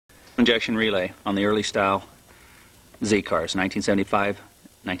injection relay on the early style Z cars, 1975,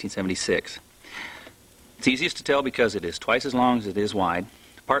 1976. It's easiest to tell because it is twice as long as it is wide.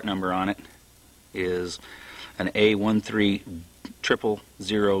 The part number on it is an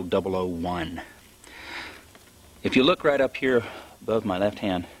A1300001. If you look right up here above my left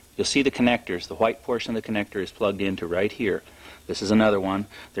hand, you'll see the connectors. The white portion of the connector is plugged into right here. This is another one.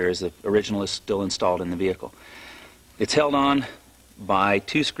 There is the original is still installed in the vehicle. It's held on by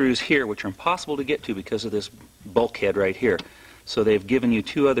two screws here, which are impossible to get to because of this bulkhead right here. So they've given you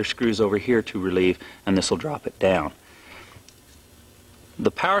two other screws over here to relieve, and this will drop it down. The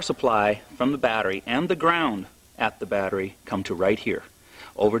power supply from the battery and the ground at the battery come to right here,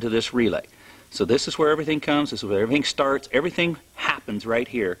 over to this relay. So this is where everything comes, this is where everything starts, everything happens right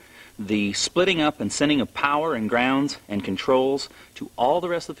here. The splitting up and sending of power and grounds and controls to all the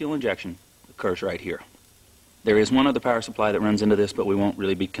rest of the fuel injection occurs right here. There is one other power supply that runs into this, but we won't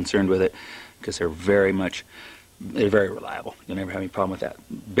really be concerned with it because they're very reliable. You'll never have any problem with that.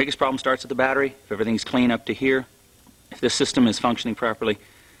 Biggest problem starts at the battery. If everything's clean up to here, if this system is functioning properly,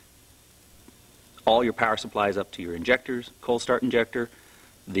 all your power supplies up to your injectors, cold start injector,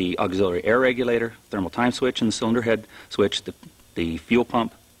 the auxiliary air regulator, thermal time switch, and the cylinder head switch, the fuel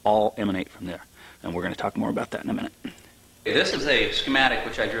pump, all emanate from there. And we're going to talk more about that in a minute. This is a schematic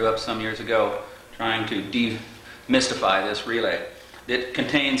which I drew up some years ago trying to demystify this relay. It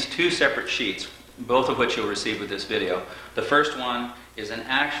contains two separate sheets, both of which you'll receive with this video. The first one is an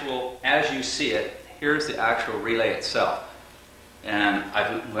actual, as you see it, here's the actual relay itself. And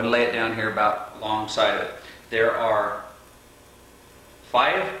I'm going to lay it down here about alongside of it. There are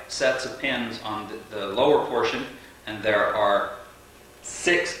 5 sets of pins on the lower portion, and there are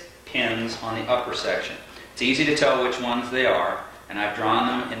 6 pins on the upper section. It's easy to tell which ones they are, and I've drawn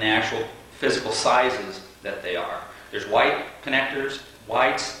them in the actual physical sizes that they are. There's wide connectors,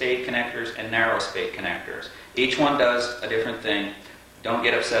 wide spade connectors, and narrow spade connectors. Each one does a different thing. Don't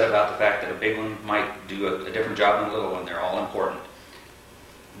get upset about the fact that a big one might do a different job than a little one. They're all important.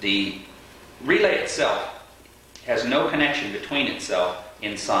 The relay itself has no connection between itself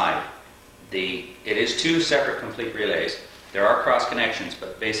inside. It is 2 separate complete relays. There are cross connections,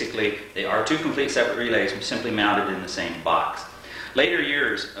 but basically they are 2 complete separate relays simply mounted in the same box. Later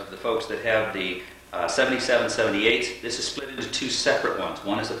years of the folks that have the 77, 78s, this is split into 2 separate ones.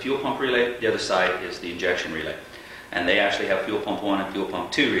 One is the fuel pump relay, the other side is the injection relay. And they actually have fuel pump 1 and fuel pump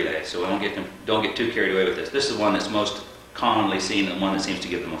 2 relays, so don't get too carried away with this. This is the one that's most commonly seen and the one that seems to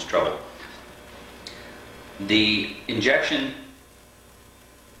give the most trouble. The injection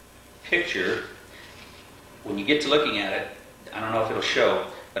picture, when you get to looking at it, I don't know if it'll show,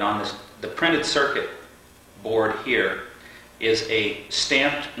 but on the printed circuit board here is a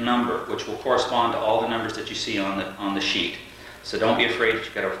stamped number which will correspond to all the numbers that you see on the sheet. So don't be afraid that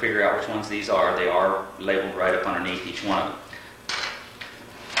you've got to figure out which ones these are. They are labeled right up underneath each one of them.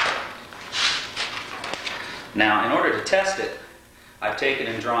 Now, in order to test it, I've taken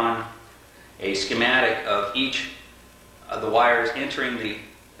and drawn a schematic of each of the wires entering the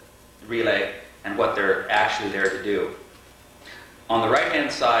relay and what they're actually there to do. On the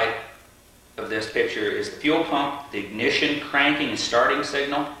right-hand side of this picture is the fuel pump, the ignition cranking and starting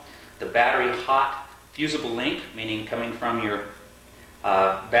signal, the battery hot fusible link, meaning coming from your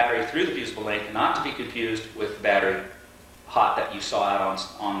battery through the fusible link, not to be confused with the battery hot that you saw out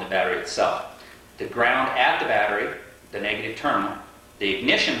on the battery itself. The ground at the battery, the negative terminal, the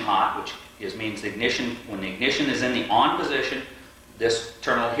ignition hot, which means the ignition, when the ignition is in the on position, this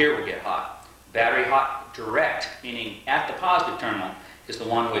terminal here will get hot. Battery hot direct, meaning at the positive terminal, is the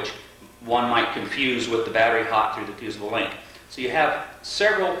one which one might confuse with the battery hot through the fusible link. So you have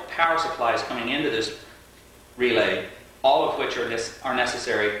several power supplies coming into this relay, all of which are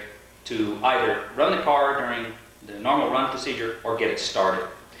necessary to either run the car during the normal run procedure or get it started.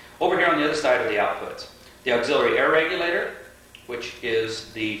 Over here on the other side are the outputs. The auxiliary air regulator, which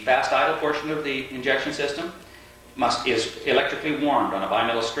is the fast idle portion of the injection system, is electrically warmed on a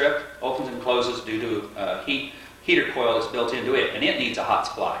bimetal strip, opens and closes due to a heater coil that's built into it, and it needs a hot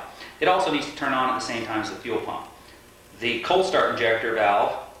supply. It also needs to turn on at the same time as the fuel pump. The cold start injector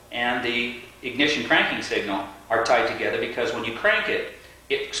valve and the ignition cranking signal are tied together because when you crank it,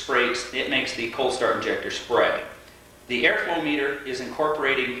 it makes the cold start injector spray. The airflow meter is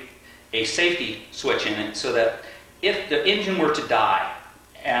incorporating a safety switch in it so that if the engine were to die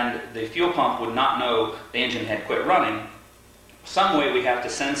and the fuel pump would not know the engine had quit running, some way we have to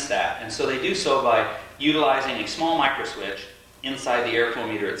sense that. And so they do so by utilizing a small micro switch inside the airflow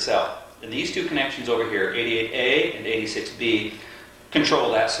meter itself. And these 2 connections over here, 88A and 86B,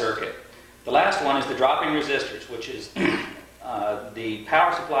 control that circuit. The last one is the dropping resistors, which is the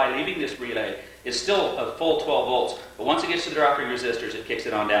power supply leaving this relay is still a full 12 volts, but once it gets to the dropping resistors, it kicks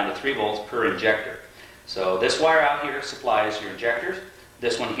it on down to 3 volts per injector. So this wire out here supplies your injectors.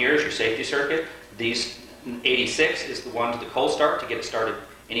 This one here is your safety circuit. These 86 is the one to the cold start to get it started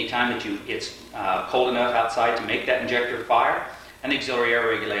anytime that it's cold enough outside to make that injector fire. And the auxiliary air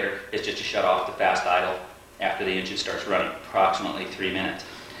regulator is just to shut off the fast idle after the engine starts running, approximately 3 minutes.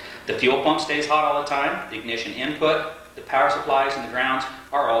 The fuel pump stays hot all the time. The ignition input, the power supplies, and the grounds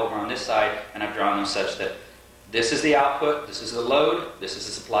are all over on this side, and I've drawn them such that this is the output, this is the load, this is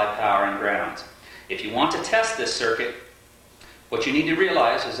the supply power and grounds. If you want to test this circuit, what you need to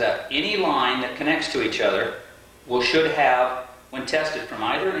realize is that any line that connects to each other should have, when tested from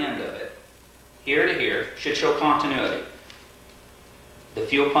either end of it, here to here, should show continuity. The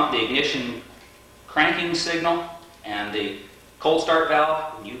fuel pump, the ignition cranking signal, and the cold start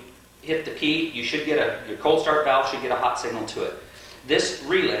valve, when you hit the key, your cold start valve should get a hot signal to it. This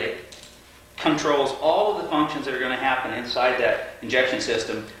relay controls all of the functions that are going to happen inside that injection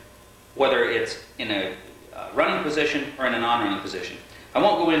system, whether it's in a running position or in a non-running position. I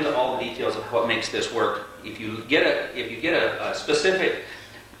won't go into all the details of what makes this work. If you get a specific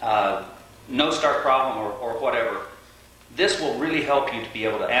no start problem or whatever, this will really help you to be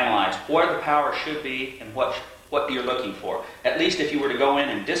able to analyze where the power should be and what you're looking for. At least if you were to go in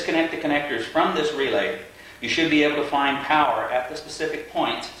and disconnect the connectors from this relay, you should be able to find power at the specific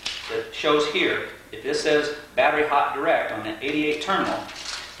point that shows here. If this says battery hot direct on the 88 terminal,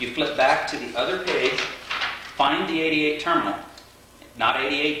 you flip back to the other page, find the 88 terminal. Not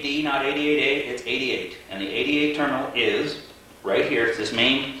 88D, not 88A, it's 88. And the 88 terminal is right here. It's this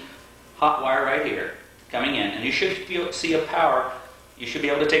main hot wire right here coming in. And you should see a power. You should be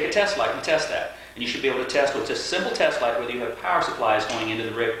able to take a test light and test that. And you should be able to test with just a simple test light whether you have power supplies going into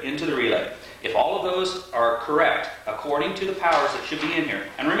the relay. If all of those are correct, according to the powers that should be in here,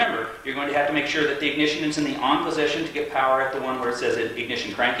 and remember, you're going to have to make sure that the ignition is in the on position to get power at the one where it says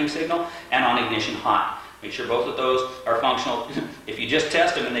ignition cranking signal and on ignition hot. Make sure both of those are functional. If you just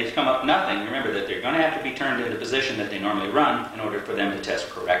test them and they come up nothing, remember that they're going to have to be turned into the position that they normally run in order for them to test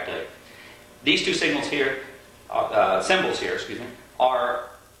correctly. These two symbols here, are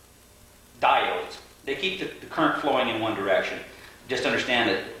diodes. They keep the current flowing in one direction. Just understand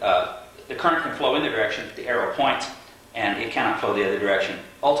that the current can flow in the direction that the arrow points, and it cannot flow the other direction.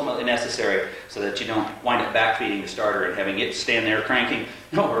 Ultimately necessary so that you don't wind up backfeeding the starter and having it stand there cranking,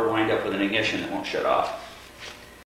 or wind up with an ignition that won't shut off.